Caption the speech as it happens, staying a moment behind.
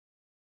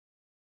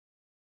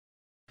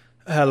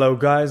Hello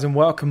guys and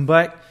welcome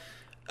back.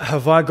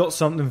 Have I got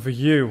something for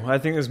you? I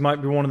think this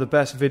might be one of the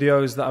best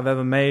videos that I've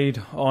ever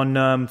made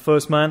on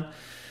First Man.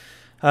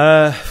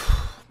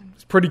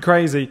 It's pretty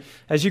crazy.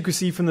 As you can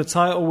see from the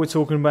title, we're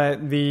talking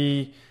about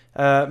the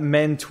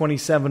men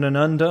 27 and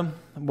under.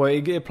 Well,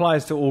 it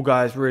applies to all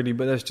guys really,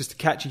 but that's just a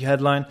catchy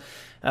headline.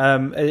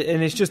 And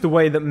it's just the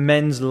way that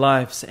men's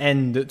lives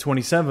end at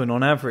 27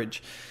 on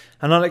average.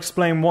 And I'll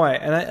explain why.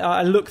 And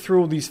I looked through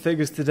all these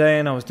figures today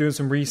and I was doing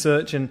some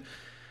research and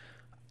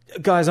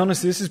guys,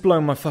 honestly, this is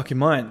blowing my fucking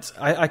mind.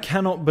 I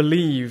cannot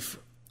believe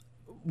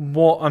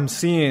what I'm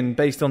seeing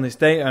based on this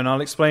data, and I'll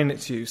explain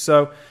it to you.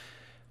 So,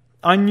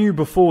 I knew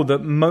before that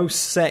the most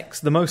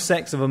sex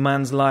of a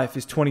man's life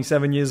is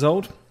 27 years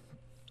old.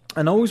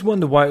 And I always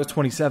wondered why it was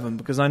 27,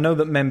 because I know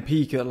that men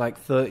peak at like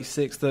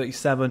 36,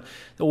 37,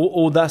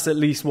 or that's at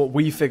least what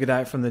we figured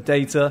out from the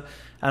data.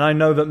 And I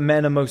know that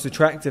men are most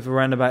attractive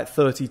around about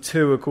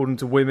 32, according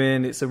to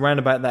women. It's around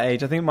about that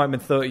age. I think it might have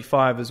been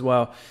 35 as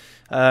well.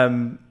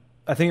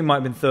 I think it might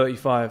have been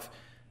 35,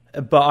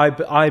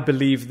 but I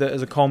believe that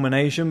as a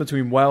culmination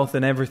between wealth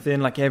and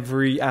everything, like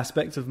every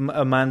aspect of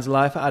a man's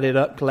life added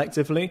up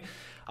collectively,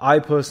 I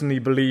personally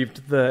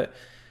believed that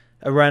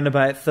around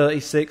about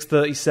 36,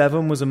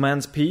 37 was a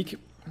man's peak.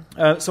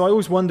 So I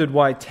always wondered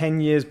why 10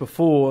 years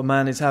before a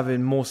man is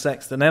having more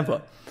sex than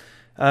ever.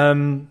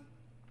 And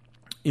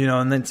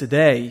then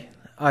today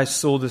I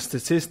saw the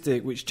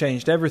statistic which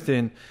changed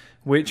everything,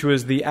 which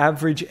was the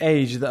average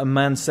age that a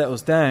man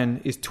settles down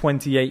is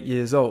 28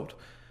 years old.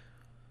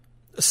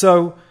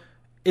 So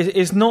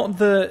it's not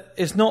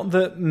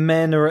that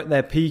men are at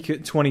their peak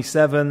at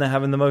 27, they're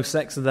having the most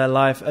sex of their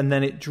life, and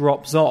then it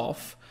drops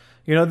off.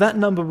 That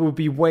number would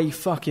be way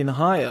fucking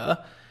higher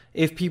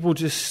if people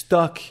just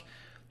stuck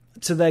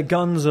to their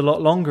guns a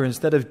lot longer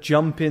instead of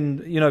jumping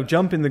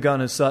the gun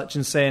as such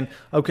and saying,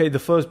 okay, the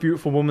first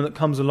beautiful woman that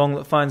comes along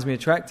that finds me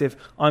attractive,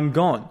 I'm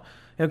gone.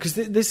 Because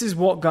this is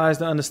what guys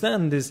don't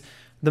understand, is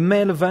the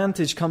male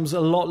advantage comes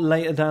a lot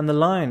later down the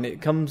line.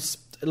 It comes,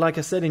 like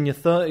I said, in your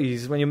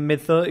 30s, when you're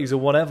mid-30s or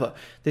whatever.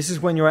 This is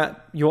when you're at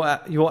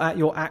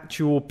your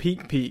actual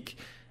peak.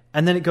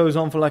 And then it goes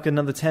on for like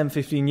another 10,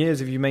 15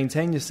 years if you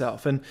maintain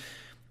yourself. And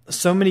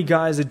so many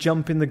guys are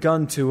jumping the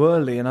gun too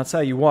early, and I'll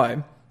tell you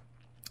why.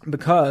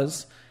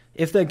 Because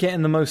if they're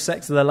getting the most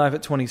sex of their life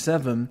at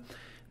 27,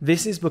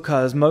 this is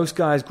because most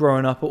guys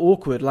growing up are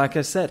awkward. Like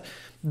I said,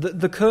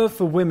 the curve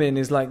for women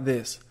is like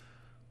this.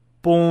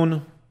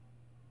 Born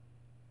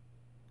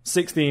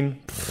 16,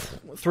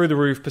 through the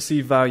roof,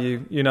 perceived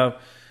value,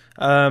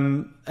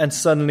 and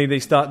suddenly they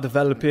start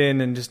developing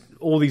and just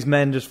all these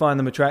men just find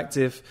them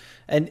attractive.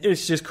 And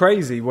it's just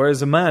crazy.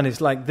 Whereas a man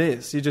is like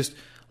this. You're just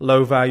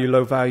low value,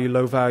 low value,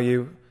 low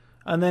value.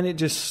 And then it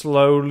just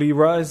slowly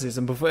rises.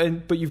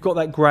 But you've got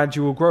that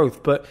gradual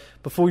growth. But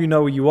before you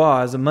know where you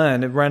are as a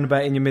man, around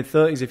about in your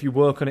mid-30s, if you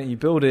work on it and you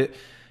build it,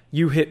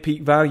 you hit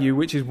peak value,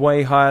 which is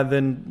way higher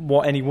than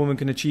what any woman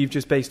can achieve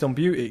just based on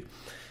beauty.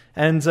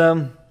 And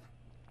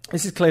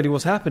this is clearly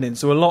what's happening.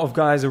 So a lot of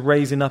guys are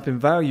raising up in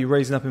value.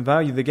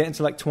 They get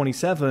into like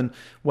 27,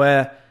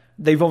 where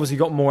they've obviously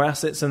got more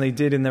assets than they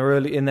did in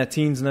their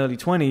teens and early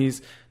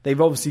 20s. They've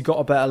obviously got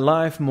a better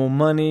life, more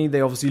money.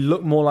 They obviously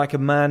look more like a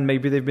man.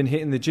 Maybe they've been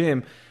hitting the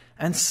gym.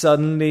 And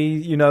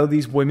suddenly,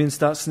 these women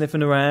start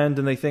sniffing around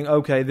and they think,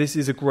 okay, this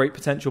is a great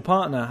potential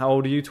partner. How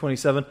old are you?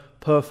 27.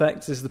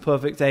 Perfect. This is the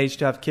perfect age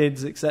to have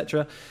kids,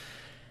 etc.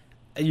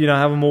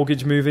 Have a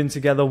mortgage, move in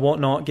together,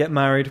 whatnot, get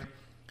married.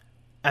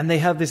 And they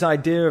have this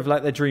idea of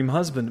like their dream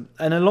husband.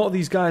 And a lot of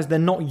these guys, they're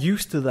not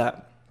used to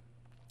that.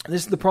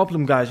 This is the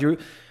problem, guys.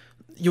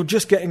 You're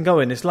just getting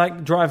going. It's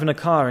like driving a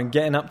car and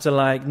getting up to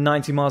like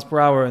 90 miles per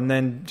hour and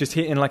then just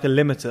hitting like a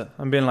limiter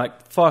and being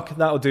like, fuck,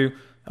 that'll do.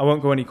 I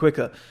won't go any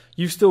quicker.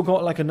 You've still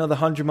got like another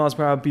 100 miles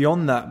per hour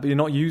beyond that, but you're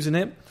not using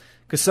it.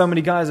 Because so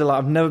many guys are like,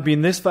 I've never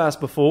been this fast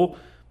before.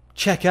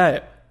 Check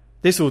out.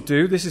 This will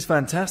do. This is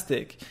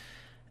fantastic.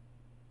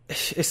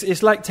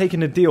 It's like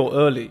taking a deal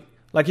early.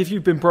 Like if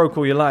you've been broke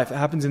all your life, it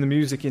happens in the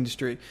music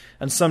industry,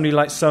 and somebody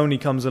like Sony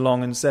comes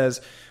along and says,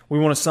 we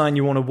want to sign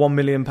you on a £1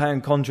 million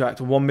contract,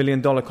 a $1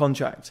 million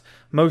contract.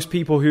 Most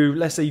people who,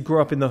 let's say you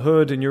grew up in the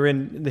hood and you're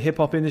in the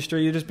hip-hop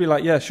industry, you just be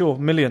like, yeah, sure,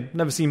 million.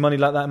 Never seen money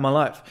like that in my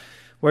life.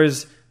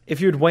 Whereas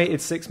if you'd waited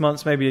 6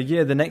 months, maybe a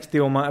year, the next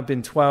deal might have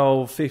been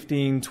 12,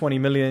 15, 20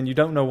 million. You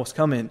don't know what's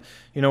coming.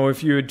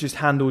 If you had just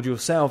handled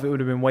yourself, it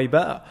would have been way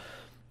better.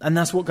 And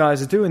that's what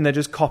guys are doing. They're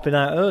just copping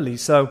out early.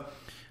 So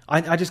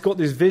I just got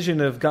this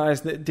vision of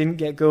guys that didn't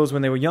get girls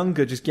when they were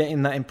younger, just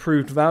getting that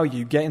improved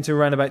value, getting to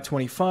around about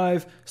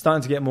 25,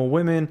 starting to get more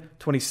women,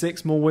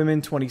 26 more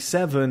women,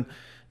 27.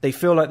 They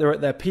feel like they're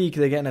at their peak.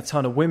 They're getting a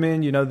ton of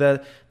women.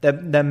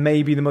 They're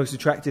maybe the most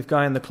attractive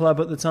guy in the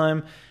club at the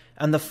time.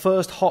 And the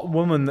first hot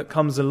woman that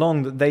comes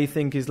along that they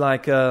think is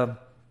like a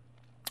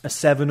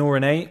 7 or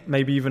an 8,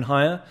 maybe even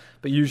higher,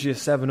 but usually a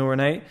 7 or an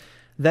 8,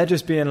 they're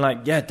just being like,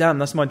 yeah, damn,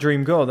 that's my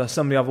dream girl. That's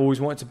somebody I've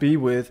always wanted to be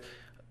with.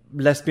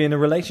 Let's be in a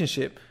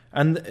relationship.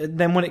 And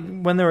then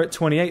when they're at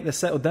 28, they're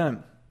settled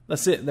down.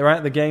 That's it. They're out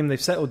of the game.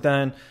 They've settled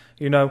down.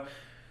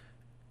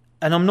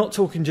 And I'm not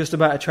talking just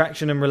about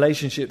attraction and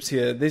relationships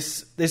here.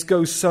 This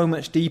goes so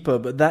much deeper,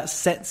 but that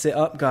sets it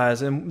up,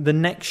 guys. And the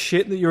next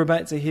shit that you're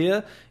about to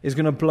hear is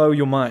going to blow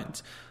your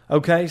mind.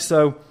 Okay,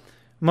 so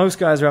most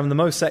guys are having the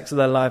most sex of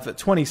their life at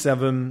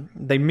 27.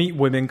 They meet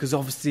women because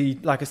obviously,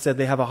 like I said,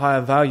 they have a higher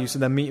value, so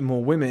they're meeting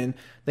more women.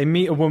 They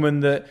meet a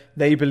woman that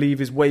they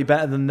believe is way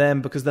better than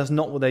them because that's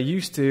not what they're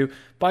used to.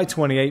 By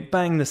 28,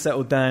 bang, they're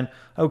settled down.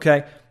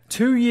 Okay,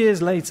 2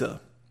 years later,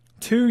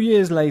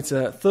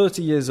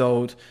 30 years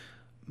old,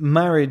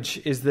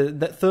 marriage is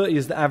that 30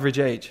 is the average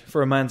age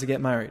for a man to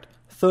get married.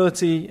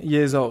 30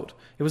 years old.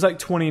 It was like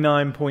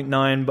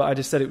 29.9, but I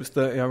just said it was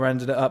 30. I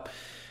rounded it up.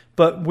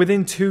 But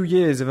within 2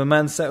 years, if a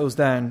man settles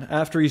down,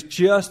 after he's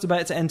just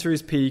about to enter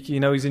his peak,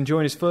 he's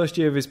enjoying his first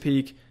year of his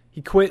peak,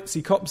 he quits,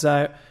 he cops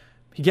out,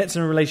 he gets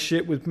in a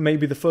relationship with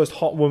maybe the first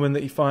hot woman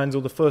that he finds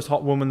or the first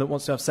hot woman that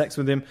wants to have sex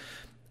with him.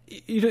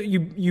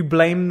 You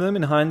blame them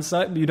in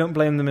hindsight, but you don't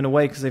blame them in a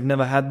way because they've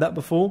never had that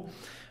before.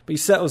 But he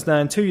settles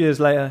down. 2 years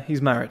later,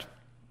 he's married.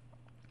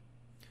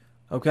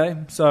 Okay,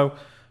 so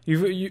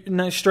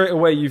now straight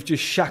away you've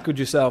just shackled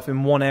yourself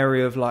in one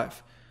area of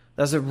life.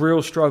 That's a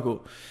real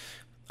struggle.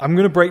 I'm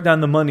going to break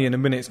down the money in a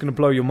minute. It's going to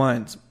blow your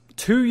mind.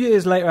 2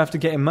 years later after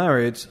getting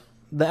married,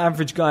 the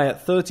average guy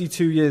at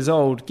 32 years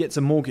old gets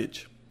a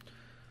mortgage.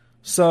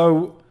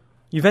 So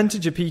you've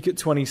entered your peak at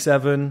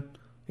 27.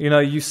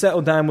 You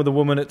settle down with a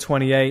woman at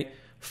 28.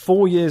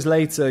 4 years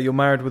later, you're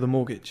married with a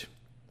mortgage.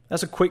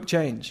 That's a quick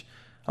change.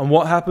 And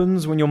what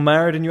happens when you're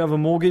married and you have a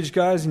mortgage,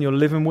 guys, and you're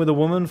living with a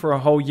woman for a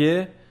whole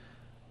year?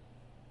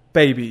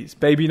 Babies.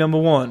 Baby number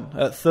one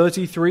at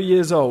 33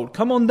 years old.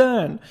 Come on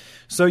down.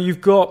 So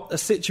you've got a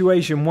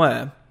situation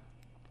where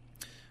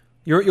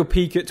you're at your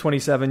peak at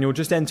 27. You're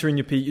just entering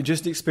your peak. You're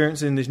just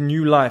experiencing this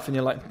new life. And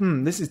you're like,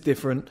 this is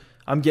different.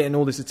 I'm getting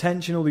all this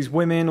attention, all these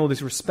women, all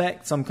this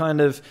respect. I'm kind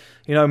of,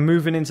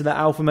 moving into that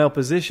alpha male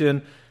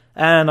position.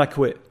 And I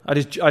quit. I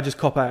just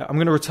cop out. I'm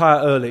going to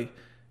retire early.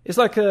 It's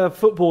like a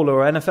footballer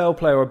or NFL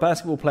player or a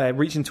basketball player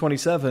reaching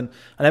 27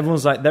 and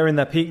everyone's like, they're in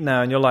their peak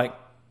now. And you're like,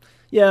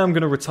 yeah, I'm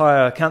going to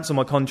retire, cancel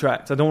my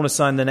contract. I don't want to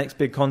sign the next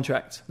big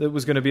contract that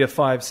was going to be a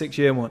 5-6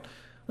 year one.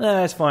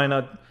 It's fine.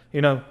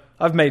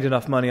 I've made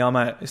enough money. I'm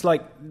out. It's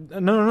like,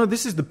 no,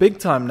 this is the big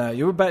time now.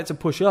 You're about to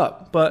push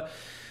up. But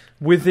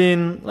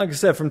within, like I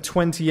said, from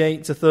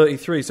 28 to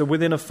 33, so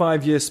within a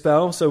 5-year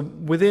spell, so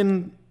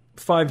within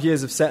 5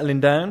 years of settling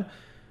down,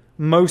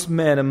 most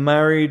men are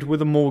married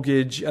with a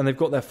mortgage and they've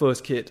got their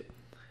first kid.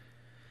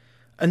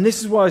 And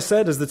this is why I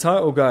said as the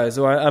title, guys,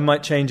 or I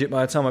might change it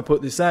by the time I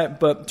put this out,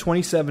 but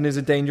 27 is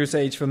a dangerous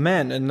age for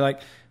men. And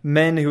like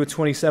men who are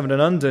 27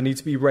 and under need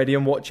to be ready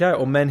and watch out.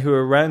 Or men who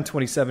are around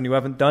 27 who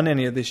haven't done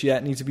any of this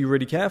yet need to be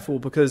really careful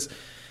because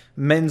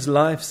men's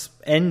lives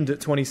end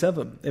at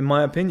 27, in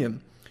my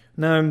opinion.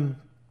 Now,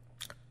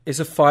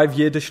 it's a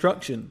 5-year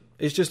destruction.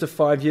 It's just a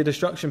 5-year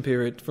destruction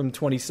period from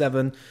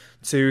 27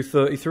 to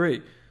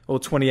 33. Or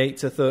 28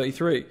 to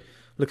 33.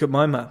 Look at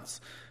my maths.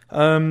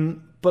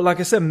 But like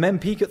I said, men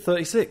peak at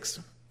 36.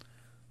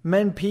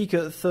 Men peak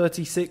at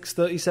 36,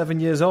 37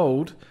 years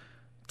old.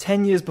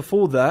 10 years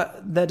before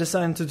that, they're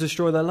deciding to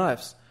destroy their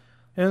lives.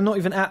 They're not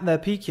even at their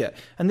peak yet.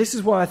 And this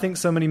is why I think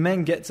so many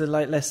men get to,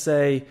 like, let's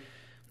say,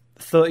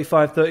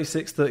 35,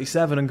 36,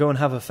 37 and go and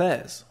have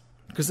affairs.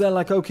 Because they're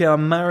like, okay,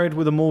 I'm married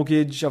with a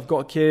mortgage, I've got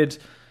a kid.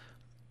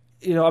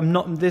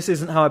 This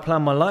isn't how I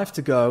plan my life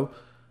to go.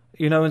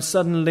 And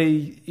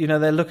suddenly,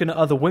 they're looking at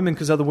other women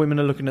because other women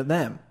are looking at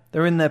them.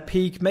 They're in their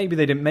peak. Maybe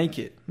they didn't make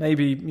it.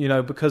 Maybe,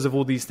 because of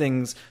all these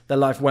things, their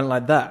life went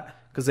like that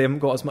because they haven't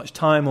got as much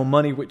time or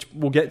money, which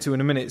we'll get to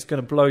in a minute. It's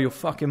going to blow your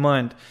fucking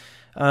mind.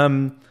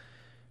 But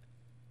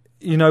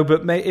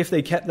if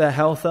they kept their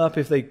health up,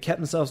 if they kept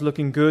themselves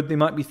looking good, they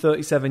might be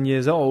 37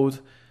 years old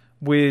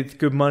with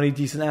good money,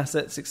 decent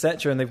assets,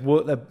 etc. And they've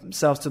worked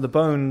themselves to the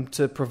bone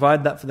to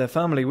provide that for their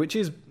family, which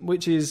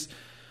is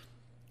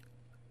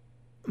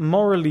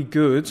morally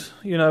good.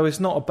 It's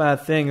not a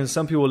bad thing, and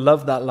some people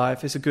love that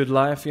life. It's a good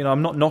life.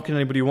 I'm not knocking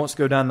anybody who wants to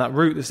go down that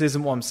route. This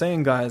isn't what I'm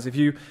saying, guys. If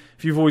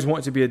you've always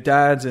wanted to be a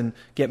dad and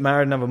get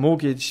married and have a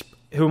mortgage,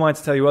 who am I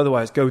to tell you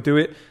otherwise? Go do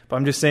it. But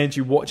I'm just saying to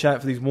you, watch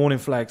out for these warning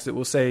flags that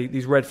will say,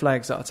 these red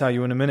flags that I'll tell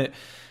you in a minute.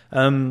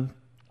 But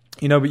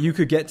you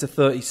could get to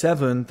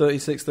 37,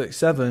 36,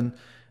 37,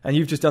 and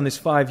you've just done this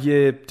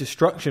 5-year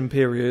destruction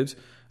period,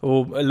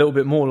 or a little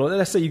bit more.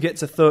 Let's say you get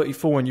to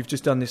 34 and you've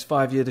just done this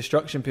 5-year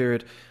destruction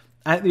period.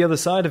 At the other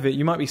side of it,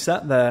 you might be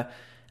sat there,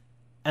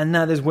 and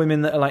now there's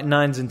women that are like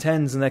 9s and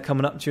 10s, and they're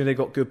coming up to you, and they've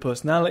got good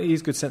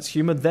personalities, good sense of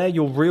humor. They're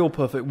your real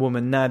perfect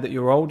woman now that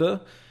you're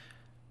older.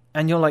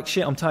 And you're like,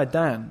 shit, I'm tied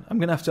down. I'm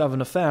going to have an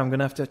affair. I'm going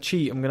to have to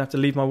cheat. I'm going to have to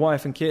leave my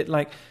wife and kid.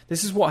 Like,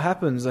 this is what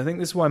happens. I think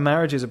this is why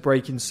marriages are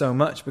breaking so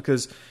much,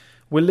 because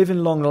we're living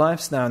long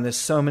lives now, and there's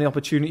so many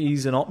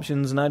opportunities and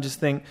options. And I just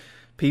think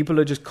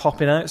people are just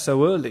copping out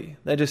so early.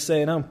 They're just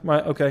saying, oh,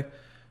 right, okay.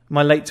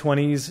 My late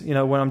 20s,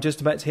 when I'm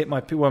just about to hit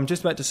I'm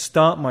just about to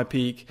start my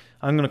peak,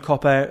 I'm going to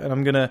cop out, and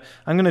I'm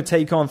going to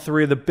take on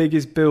 3 of the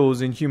biggest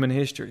bills in human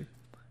history.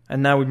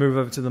 And now we move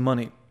over to the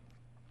money.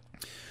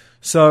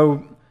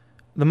 So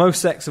the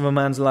most sex of a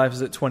man's life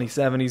is at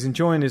 27. He's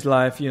enjoying his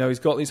life. He's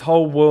got this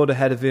whole world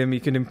ahead of him. He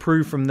can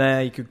improve from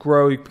there. He could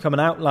grow. He could become an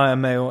outlier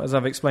male, as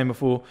I've explained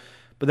before.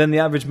 But then the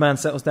average man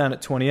settles down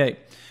at 28.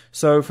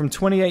 So from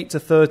 28 to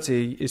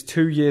 30 is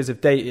 2 years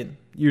of dating,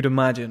 you'd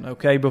imagine,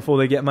 okay, before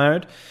they get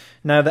married.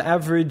 Now, the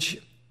average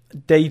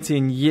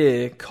dating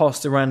year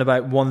costs around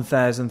about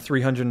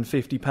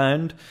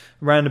 £1,350,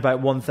 around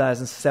about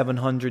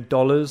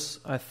 $1,700,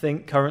 I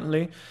think,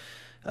 currently.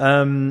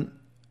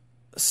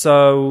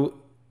 So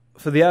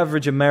for the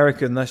average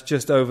American, that's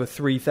just over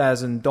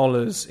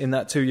 $3,000 in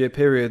that 2 year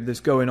period that's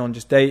going on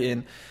just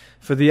dating.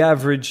 For the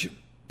average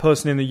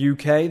person in the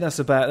UK,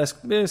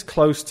 it's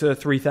close to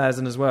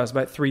 3,000 as well. It's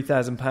about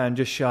 £3,000,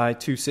 just shy,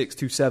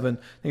 27.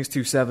 I think it's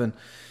 27.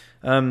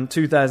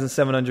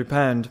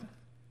 £2,700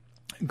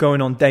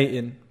 going on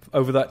dating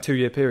over that 2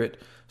 year period.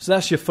 So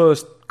that's your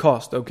first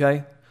cost,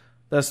 okay?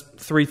 That's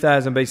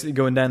 3,000 basically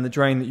going down the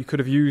drain that you could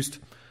have used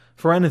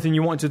for anything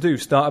you wanted to do.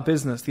 Start a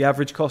business. The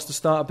average cost to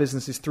start a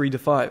business is 3 to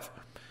 5.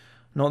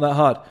 Not that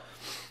hard.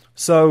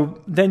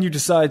 So then you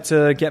decide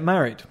to get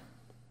married.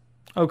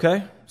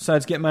 Okay,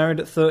 decide to get married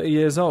at 30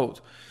 years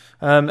old.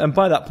 And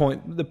by that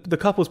point, the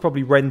couple's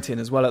probably renting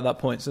as well at that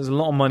point. So there's a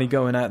lot of money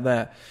going out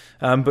there.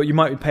 But you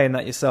might be paying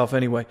that yourself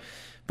anyway.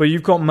 But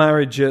you've got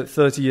marriage at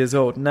 30 years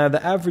old. Now,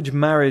 the average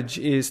marriage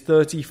is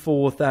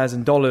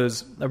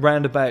 $34,000,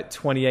 around about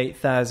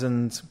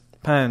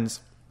 £28,000.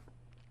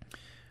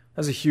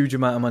 That's a huge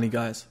amount of money,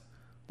 guys.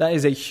 That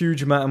is a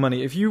huge amount of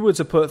money. If you were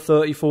to put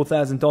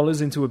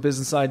 $34,000 into a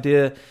business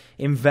idea,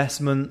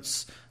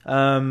 investments,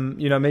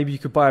 maybe you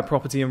could buy a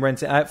property and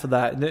rent it out for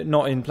that.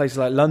 Not in places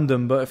like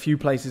London, but a few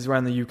places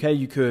around the UK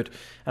you could.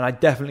 And I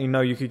definitely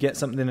know you could get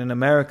something in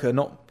America,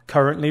 not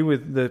currently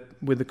with the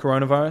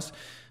coronavirus,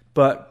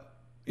 but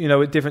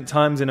at different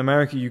times in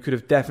America, you could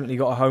have definitely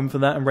got a home for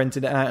that and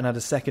rented it out and had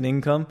a second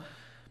income.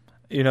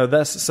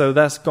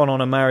 That's gone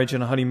on a marriage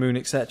and a honeymoon,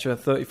 etc.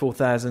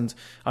 34,000.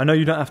 I know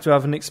you don't have to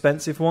have an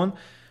expensive one,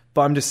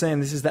 but I'm just saying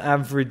this is the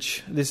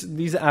average.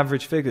 These are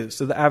average figures.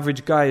 So the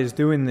average guy is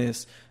doing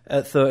this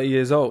at 30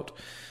 years old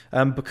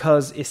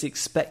because it's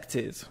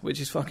expected, which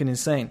is fucking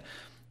insane.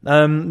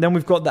 Then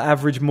we've got the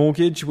average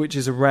mortgage, which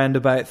is around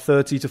about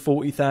 30 to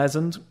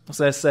 40,000.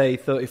 So let's say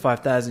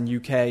 35,000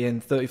 UK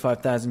and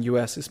 35,000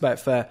 US. It's about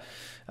fair.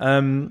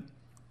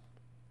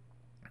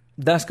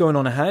 That's going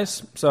on a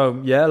house.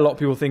 So yeah, a lot of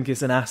people think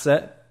it's an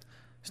asset.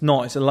 It's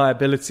not. It's a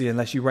liability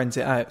unless you rent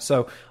it out.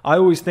 So I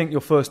always think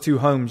your first two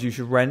homes you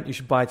should rent. You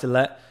should buy to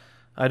let.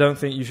 I don't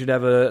think you should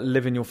ever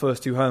live in your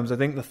first two homes. I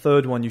think the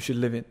third one you should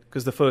live in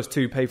because the first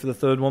two pay for the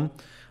third one.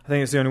 I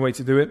think it's the only way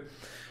to do it.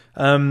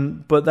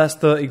 But that's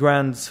 30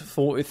 grand,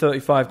 40,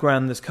 35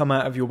 grand that's come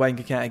out of your bank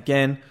account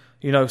again.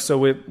 So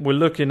we're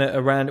looking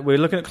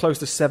at close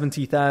to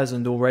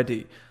 70,000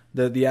 already.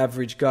 The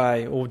average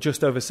guy, or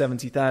just over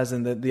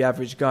 70,000, that the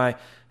average guy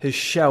has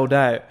shelled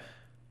out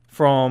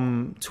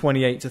from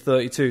 28 to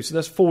 32. So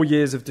that's 4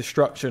 years of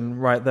destruction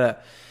right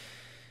there.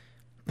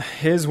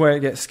 Here's where it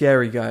gets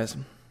scary, guys.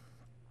 And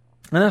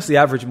that's the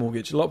average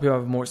mortgage. A lot of people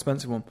have a more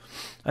expensive one.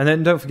 And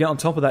then don't forget, on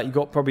top of that, you've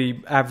got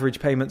probably average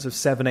payments of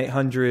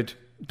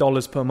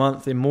 $700-800 per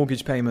month in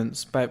mortgage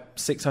payments, about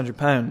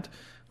 £600,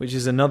 which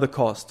is another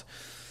cost.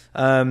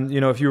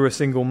 If you were a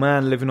single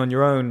man living on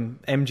your own,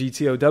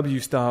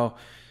 MGTOW style,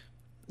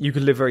 you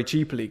could live very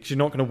cheaply because you're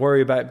not going to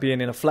worry about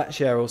being in a flat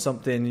share or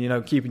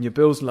something, keeping your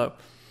bills low.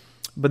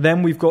 But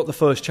then we've got the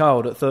first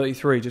child at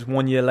 33, just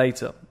 1 year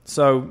later.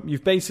 So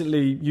you've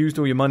basically used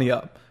all your money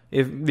up,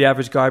 if the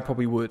average guy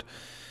probably would.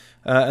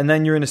 And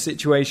then you're in a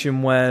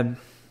situation where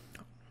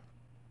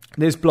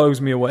this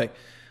blows me away.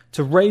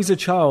 To raise a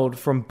child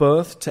from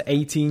birth to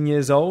 18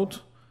 years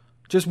old,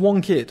 just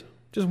one kid,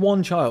 just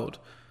one child,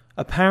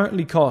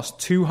 apparently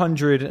costs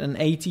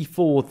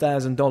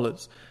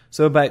 $284,000.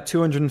 So about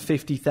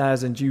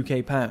 250,000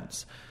 UK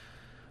pounds.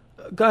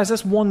 Guys,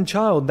 that's one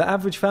child. The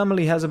average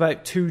family has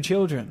about 2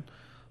 children.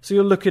 So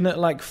you're looking at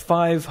like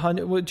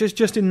 500,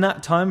 just in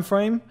that time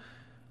frame.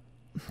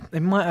 They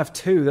might have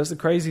 2. That's the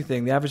crazy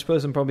thing. The average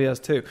person probably has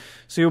 2.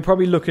 So you're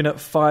probably looking at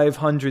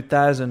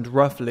 500,000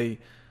 roughly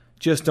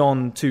just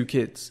on 2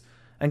 kids.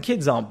 And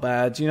kids aren't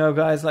bad,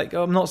 guys. Like,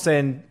 I'm not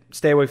saying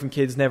stay away from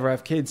kids, never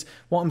have kids.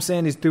 What I'm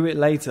saying is do it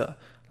later.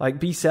 Like,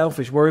 be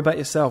selfish, worry about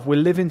yourself. We're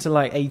living to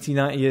like 80,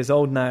 90 years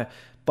old now.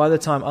 By the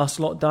time us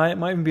lot die, it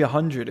might even be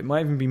 100. It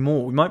might even be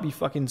more. We might be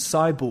fucking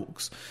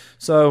cyborgs.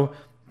 So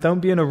don't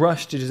be in a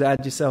rush to just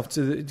add yourself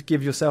to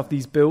give yourself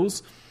these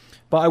bills.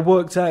 But I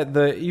worked out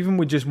that even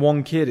with just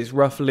one kid, it's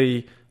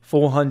roughly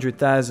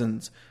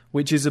 400,000,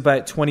 which is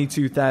about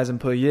 22,000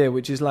 per year,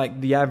 which is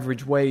like the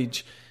average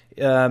wage.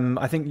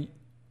 I think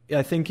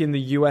in the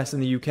US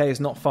and the UK, it's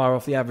not far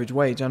off the average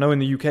wage. I know in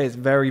the UK, it's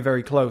very,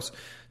 very close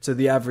to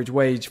the average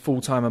wage,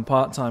 full-time and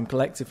part-time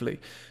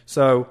collectively.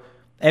 So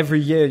every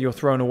year you're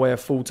throwing away a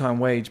full-time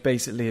wage,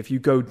 basically, if you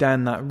go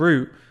down that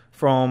route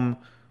from,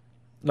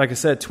 like I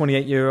said,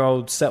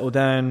 28-year-old, settle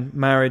down,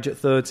 marriage at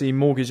 30,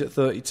 mortgage at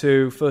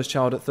 32, first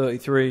child at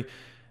 33.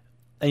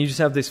 and you just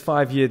have this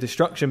 5-year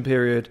destruction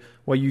period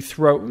where you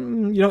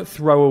don't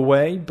throw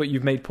away, but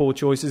you've made poor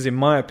choices, in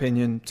my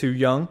opinion, too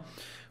young,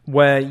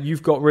 where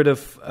you've got rid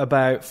of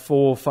about 400,000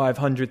 or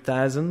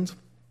 500,000,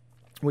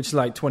 which is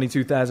like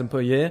 22,000 per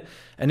year.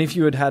 And if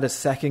you had had a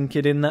second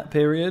kid in that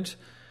period,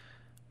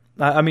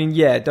 I mean,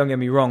 yeah, don't get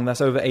me wrong,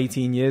 that's over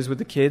 18 years with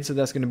the kid, so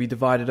that's going to be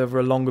divided over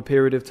a longer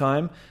period of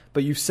time.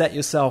 But you've set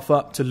yourself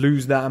up to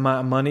lose that amount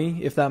of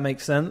money, if that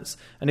makes sense.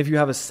 And if you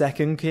have a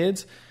second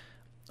kid,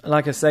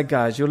 like I said,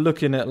 guys, you're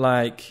looking at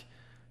like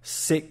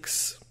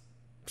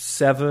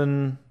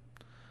 6-7,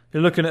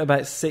 you're looking at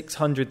about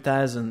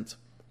 600,000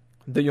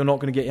 that you're not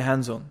going to get your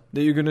hands on,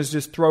 that you're going to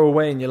just throw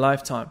away in your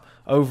lifetime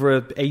over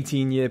an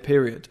 18-year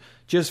period,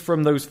 just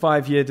from those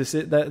 5-year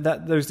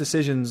those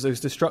decisions, those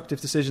destructive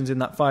decisions in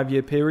that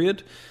 5-year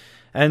period.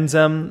 And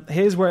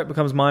here's where it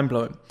becomes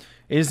mind-blowing,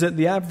 is that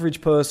the average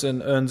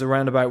person earns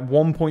around about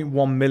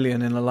 1.1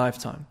 million in a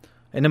lifetime.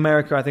 In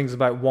America, I think it's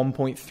about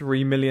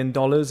 $1.3 million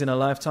in a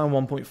lifetime,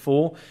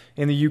 1.4.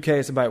 In the UK,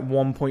 it's about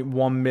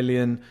 1.1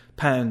 million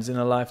pounds in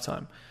a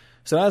lifetime.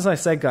 So as I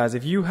said, guys,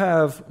 if you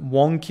have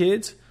one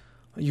kid,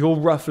 you're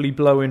roughly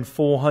blowing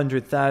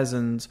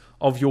 400,000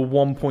 of your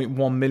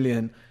 1.1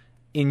 million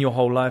in your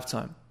whole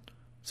lifetime.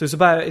 So it's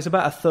about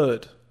a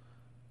third.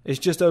 It's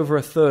just over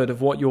a third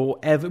of what you're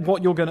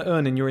going to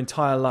earn in your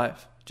entire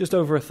life. Just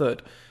over a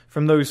third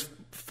from those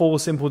 4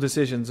 simple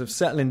decisions of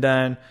settling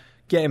down,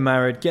 getting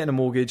married, getting a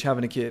mortgage,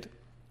 having a kid.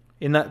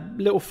 In that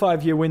little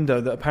 5-year window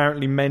that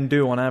apparently men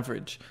do on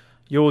average,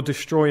 you're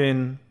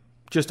destroying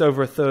just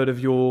over a third of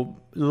your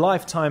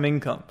lifetime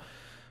income.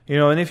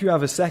 And if you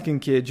have a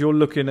second kid, you're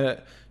looking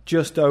at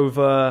just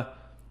over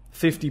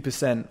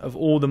 50% of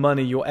all the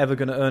money you're ever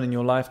going to earn in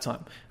your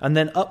lifetime. And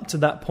then up to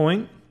that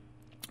point,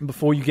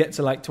 before you get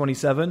to like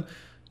 27,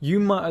 you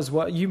might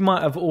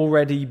have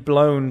already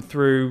blown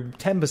through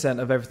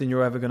 10% of everything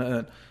you're ever going to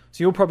earn.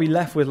 So you're probably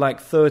left with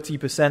like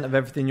 30% of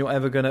everything you're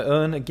ever going to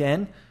earn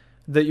again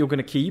that you're going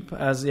to keep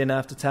as in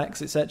after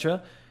tax,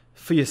 etc.,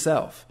 for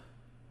yourself.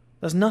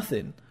 That's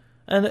nothing.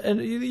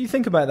 And you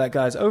think about that,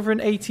 guys. Over an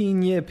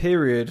 18-year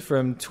period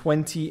from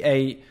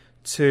 28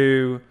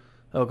 to,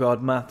 oh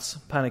God, maths,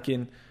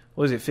 panicking.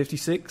 What is it,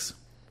 56?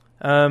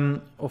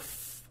 Or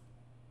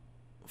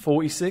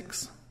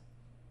 46?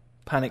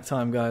 Panic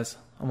time, guys.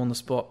 I'm on the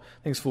spot.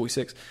 I think it's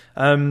 46.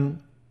 It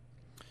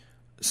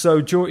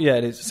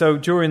is. So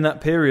during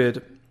that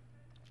period,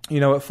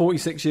 at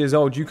 46 years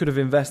old, you could have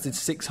invested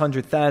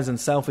 600,000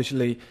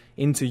 selfishly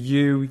into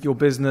you, your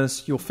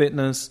business, your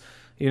fitness,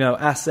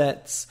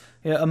 assets.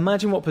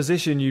 Imagine what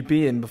position you'd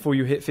be in before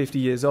you hit 50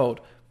 years old.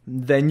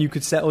 Then you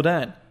could settle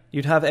down.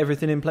 You'd have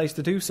everything in place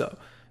to do so.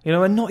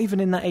 And not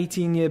even in that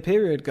 18-year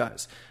period,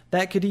 guys.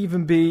 That could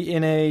even be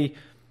in that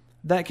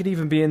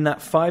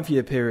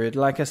 5-year period.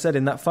 Like I said,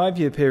 in that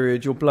 5-year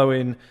period, you're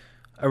blowing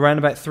around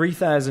about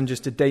 3,000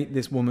 just to date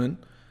this woman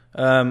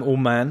or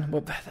man.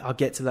 Well, I'll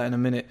get to that in a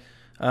minute.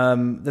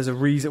 There's a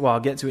reason. Well, I'll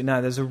get to it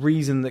now. There's a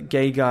reason that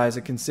gay guys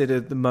are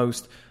considered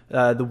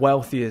the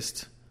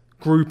wealthiest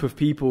group of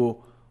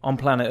people on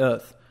planet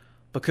Earth,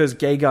 because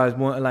gay guys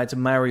weren't allowed to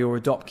marry or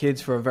adopt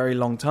kids for a very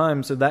long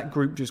time. So that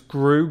group just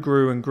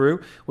grew and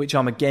grew, which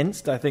I'm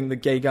against. I think that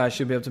gay guys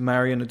should be able to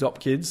marry and adopt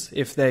kids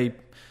if they,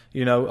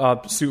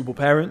 are suitable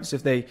parents,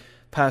 if they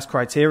pass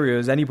criteria,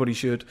 as anybody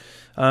should.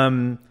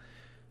 But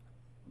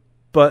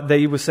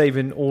they were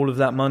saving all of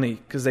that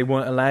money because they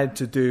weren't allowed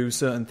to do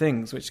certain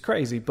things, which is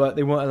crazy. But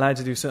they weren't allowed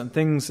to do certain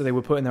things, so they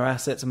were putting their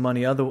assets and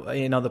money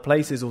in other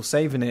places or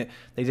saving it.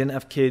 They didn't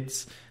have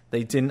kids.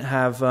 They didn't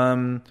have,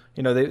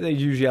 they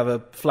usually have a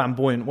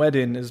flamboyant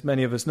wedding, as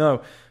many of us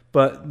know,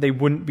 but they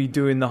wouldn't be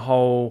doing the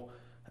whole,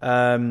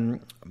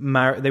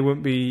 they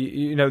wouldn't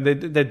be,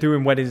 they're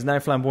doing weddings now,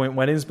 flamboyant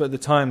weddings, but at the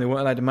time they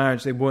weren't allowed to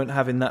marriage. They weren't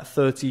having that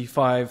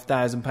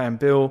 £35,000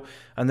 bill,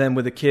 and then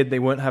with a kid, they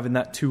weren't having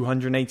that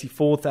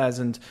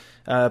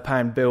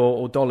 £284,000 bill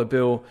or dollar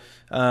bill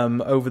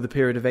over the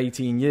period of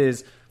 18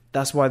 years.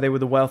 That's why they were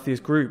the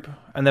wealthiest group.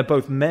 And they're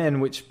both men,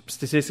 which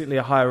statistically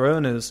are higher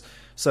earners.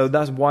 So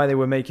that's why they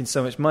were making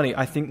so much money.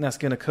 I think that's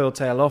going to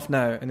curtail off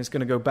now, and it's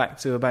going to go back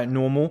to about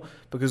normal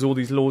because all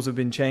these laws have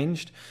been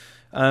changed.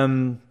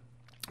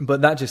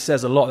 But that just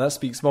says a lot. That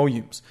speaks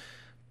volumes.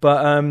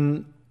 But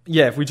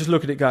if we just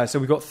look at it, guys. So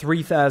we've got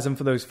 3,000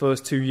 for those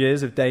first 2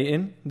 years of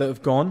dating that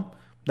have gone.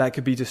 That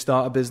could be to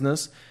start a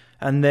business.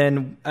 And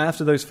then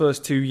after those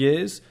first 2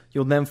 years,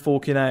 you're then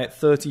forking out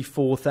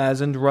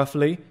 34,000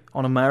 roughly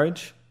on a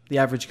marriage. The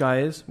average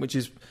guy is, which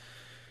is...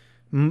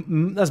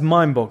 that's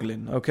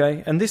mind-boggling,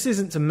 okay? And this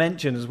isn't to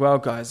mention as well,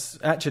 guys.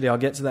 Actually, I'll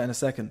get to that in a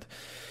second.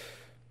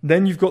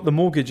 Then you've got the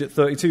mortgage at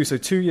 32. So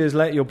 2 years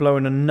later, you're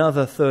blowing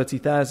another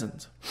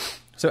 30,000.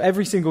 So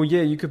every single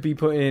year, you could be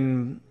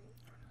putting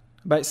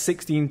about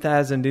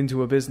 16,000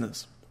 into a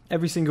business.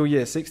 Every single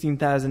year,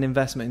 16,000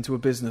 investment into a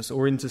business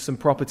or into some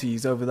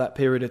properties over that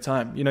period of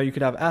time. You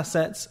could have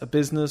assets, a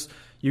business.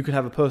 You could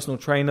have a personal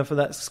trainer for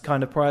that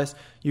kind of price.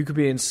 You could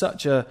be in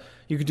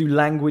you could do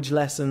language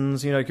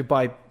lessons. You could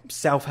buy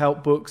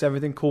self-help books,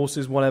 everything,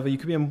 courses, whatever. You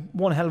could be in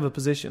one hell of a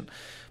position.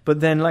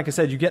 But then, like I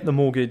said, you get the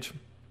mortgage.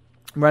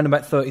 around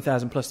about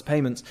 30,000 plus the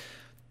payments.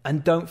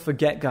 And don't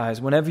forget,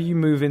 guys, whenever you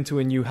move into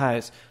a new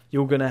house,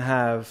 you're going to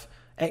have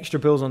extra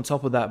bills on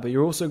top of that, but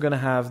you're also going to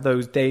have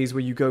those days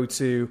where you go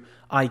to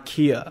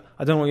IKEA.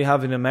 I don't know what you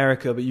have in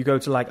America, but you go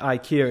to like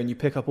IKEA and you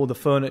pick up all the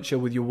furniture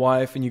with your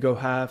wife and you go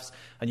halves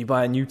and you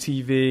buy a new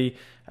TV,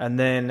 and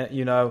then,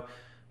 you know,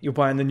 you're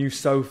buying the new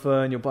sofa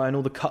and you're buying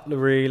all the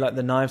cutlery, like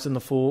the knives and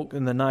the fork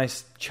and the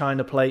nice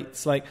china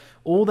plates. Like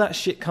all that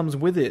shit comes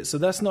with it. So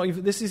that's not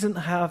even, it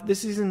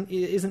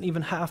isn't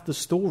even half the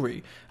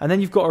story. And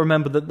then you've got to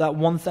remember that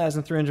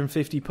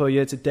 1,350 per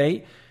year to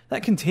date,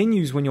 that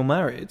continues when you're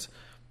married.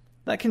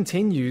 That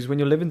continues when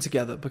you're living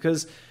together,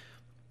 because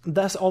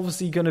that's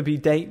obviously going to be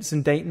dates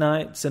and date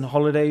nights and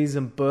holidays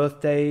and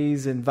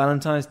birthdays and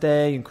Valentine's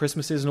Day and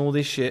Christmases and all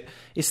this shit.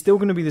 It's still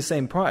going to be the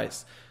same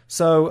price.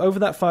 So over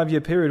that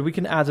 5-year period, we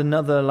can add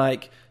another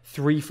like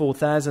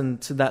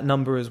 3,000-4,000 to that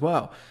number as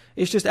well.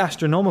 It's just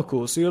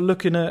astronomical. So you're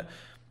looking at,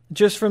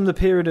 just from the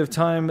period of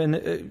time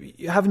and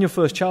having your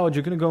first child,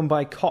 you're going to go and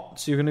buy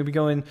cots. You're going to be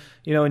going,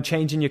 you know, and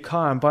changing your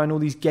car and buying all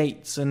these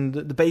gates and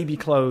the baby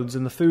clothes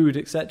and the food,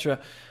 etc.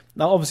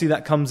 Now, obviously,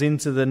 that comes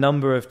into the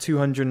number of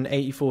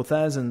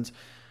 284,000.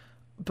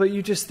 But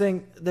you just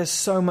think there's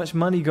so much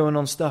money going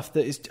on stuff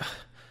that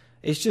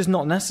it's just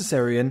not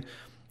necessary. And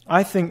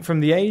I think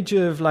from the age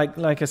of, like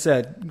I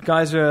said,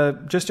 guys are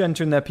just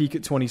entering their peak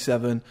at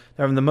 27.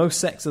 They're having the most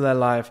sex of their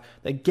life.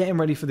 They're getting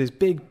ready for this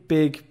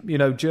big, you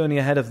know, journey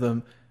ahead of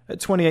them. At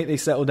 28, they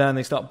settle down.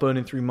 They start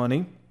burning through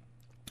money.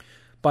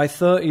 By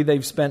 30,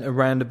 they've spent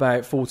around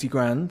about 40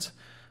 grand.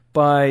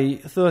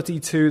 By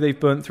 32, they've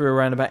burnt through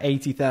around about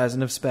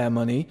 80,000 of spare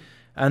money.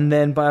 And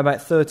then by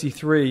about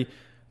 33,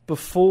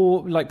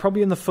 before, like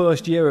probably in the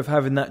first year of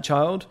having that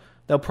child,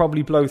 they'll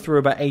probably blow through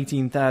about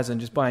 18,000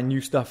 just buying new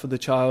stuff for the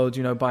child,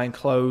 you know, buying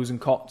clothes and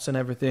cots and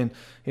everything,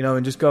 you know,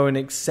 and just going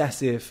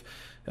excessive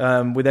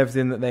with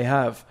everything that they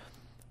have.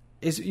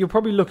 You're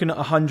probably looking at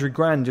 100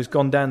 grand just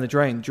gone down the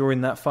drain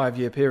during that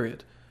 5-year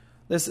period.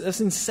 That's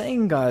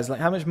insane, guys, like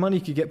how much money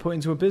could get put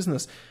into a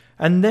business.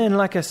 And then,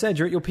 like I said,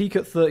 you're at your peak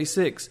at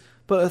 36.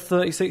 But at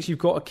 36, you've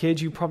got a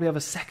kid, you probably have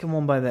a second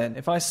one by then.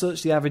 If I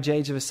search the average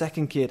age of a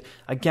second kid,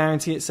 I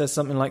guarantee it says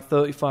something like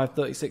 35,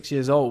 36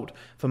 years old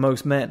for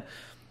most men.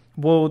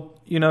 Well,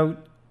 you know,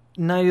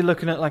 now you're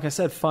looking at, like I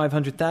said,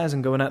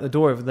 500,000 going out the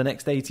door over the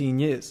next 18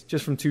 years,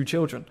 just from 2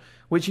 children,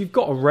 which you've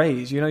got to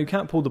raise. You know, you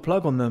can't pull the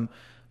plug on them.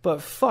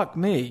 But fuck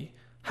me,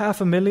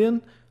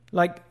 500,000?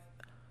 Like,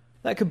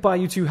 that could buy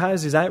you 2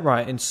 houses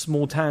outright in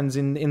small towns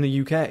in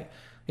the UK.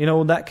 You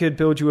know, that could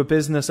build you a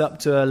business up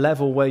to a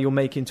level where you're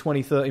making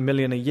 20, 30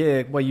 million a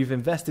year, where you've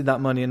invested that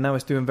money and now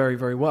it's doing very,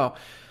 very well.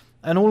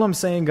 And all I'm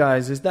saying,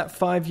 guys, is that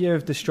 5 year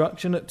of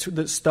destruction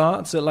that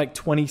starts at like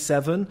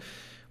 27,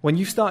 when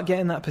you start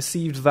getting that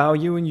perceived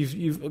value and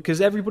you've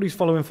because everybody's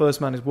following First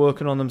Man is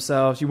working on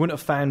themselves. You wouldn't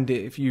have found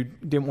it if you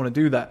didn't want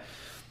to do that.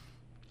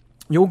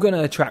 You're going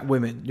to attract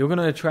women. You're going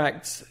to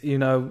attract, you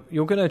know,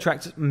 you're going to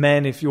attract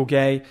men if you're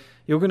gay.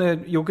 You're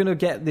gonna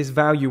get this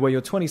value where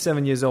you're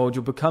 27 years old.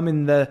 You're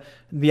becoming the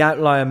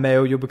outlier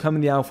male. You're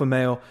becoming the alpha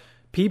male.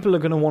 People are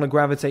going to want to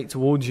gravitate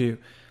towards you.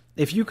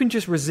 If you can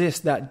just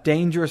resist that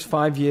dangerous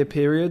 5-year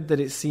period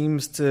that it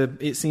seems to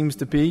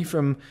be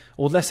from,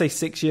 or let's say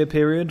 6-year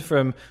period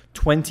from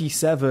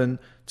 27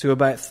 to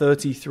about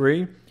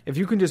 33. If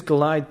you can just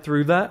glide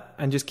through that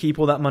and just keep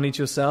all that money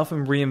to yourself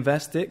and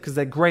reinvest it, because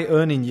they're great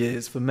earning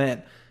years for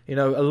men. You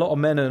know, a lot of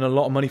men earn a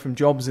lot of money from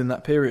jobs in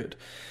that period.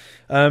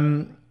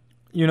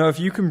 You know, if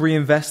you can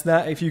reinvest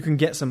that, if you can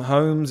get some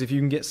homes, if you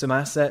can get some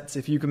assets,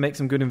 if you can make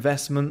some good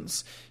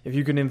investments, if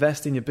you can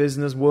invest in your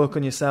business, work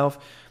on yourself,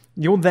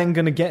 you're then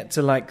going to get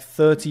to like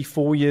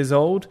 34 years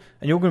old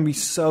and you're going to be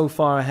so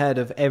far ahead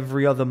of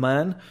every other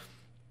man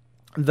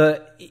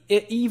that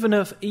even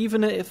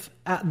if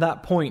at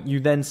that point you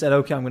then said,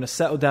 okay, I'm going to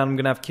settle down, I'm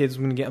going to have kids,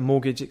 I'm going to get a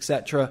mortgage,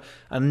 etc.,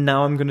 and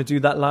now I'm going to do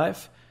that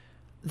life,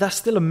 that's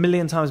still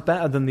 1,000,000 times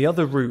better than the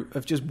other route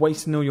of just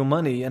wasting all your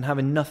money and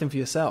having nothing for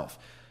yourself.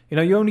 You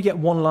know, you only get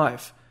one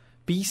life.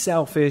 Be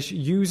selfish,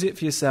 use it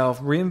for yourself,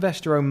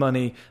 reinvest your own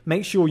money,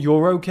 make sure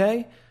you're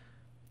okay,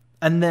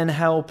 and then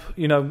help,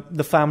 you know,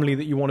 the family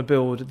that you want to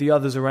build, the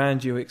others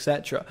around you,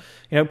 etc.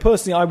 You know,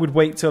 personally, I would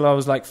wait till I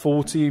was like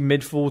 40,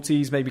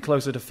 mid-40s, maybe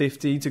closer to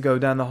 50 to go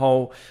down the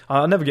whole,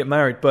 I'll never get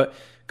married, but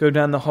go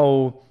down the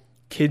whole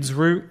kids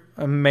route,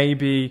 and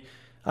maybe,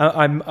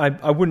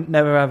 I wouldn't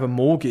never have a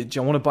mortgage.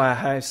 I want to buy a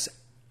house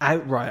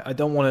outright. I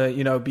don't want to,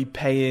 you know, be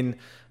paying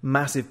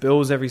massive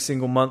bills every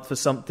single month for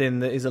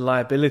something that is a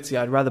liability.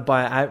 I'd rather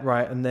buy it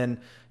outright and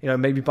then, you know,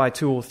 maybe buy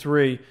 2 or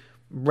 3,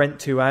 rent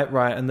 2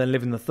 outright and then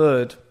live in the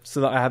third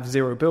so that I have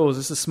 0 bills.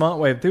 It's a smart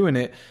way of doing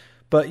it,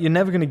 but you're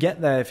never going to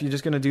get there if you're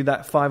just going to do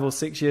that 5 or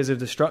 6 years of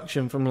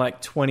destruction from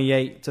like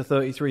 28 to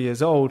 33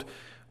 years old,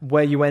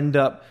 where you end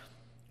up,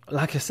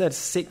 like I said,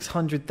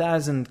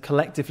 600,000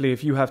 collectively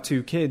if you have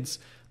 2 kids.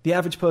 The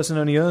average person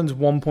only earns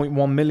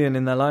 1.1 million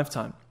in their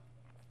lifetime.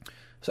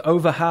 So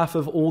over half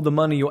of all the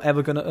money you're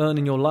ever going to earn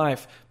in your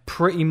life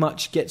pretty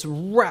much gets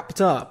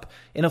wrapped up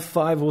in a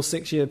 5 or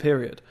 6 year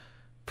period.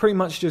 Pretty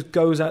much just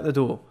goes out the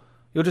door.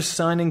 You're just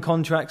signing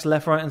contracts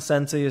left, right, and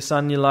center. You're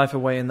signing your life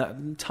away in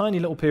that tiny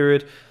little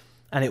period.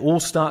 And it all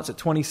starts at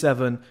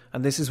 27.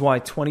 And this is why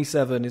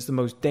 27 is the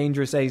most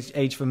dangerous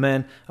age for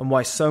men, and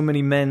why so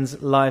many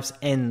men's lives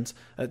end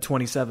at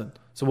 27.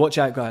 So watch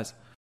out, guys.